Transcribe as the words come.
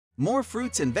More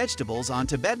fruits and vegetables on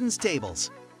Tibetans' tables.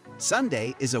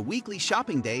 Sunday is a weekly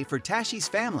shopping day for Tashi's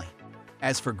family.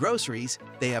 As for groceries,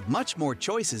 they have much more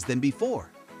choices than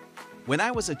before. "When I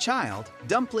was a child,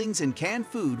 dumplings and canned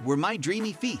food were my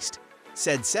dreamy feast,"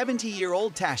 said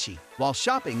 70-year-old Tashi while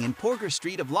shopping in Porgor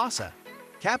Street of Lhasa,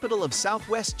 capital of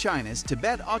southwest China's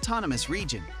Tibet Autonomous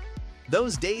Region.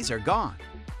 Those days are gone.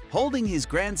 Holding his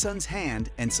grandson's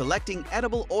hand and selecting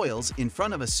edible oils in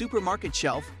front of a supermarket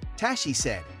shelf, Tashi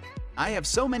said, "I have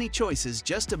so many choices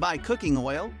just to buy cooking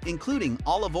oil, including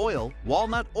olive oil,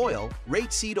 walnut oil,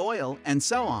 rapeseed oil, and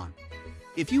so on."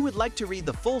 If you would like to read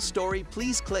the full story,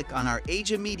 please click on our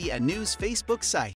Asia Media News Facebook site.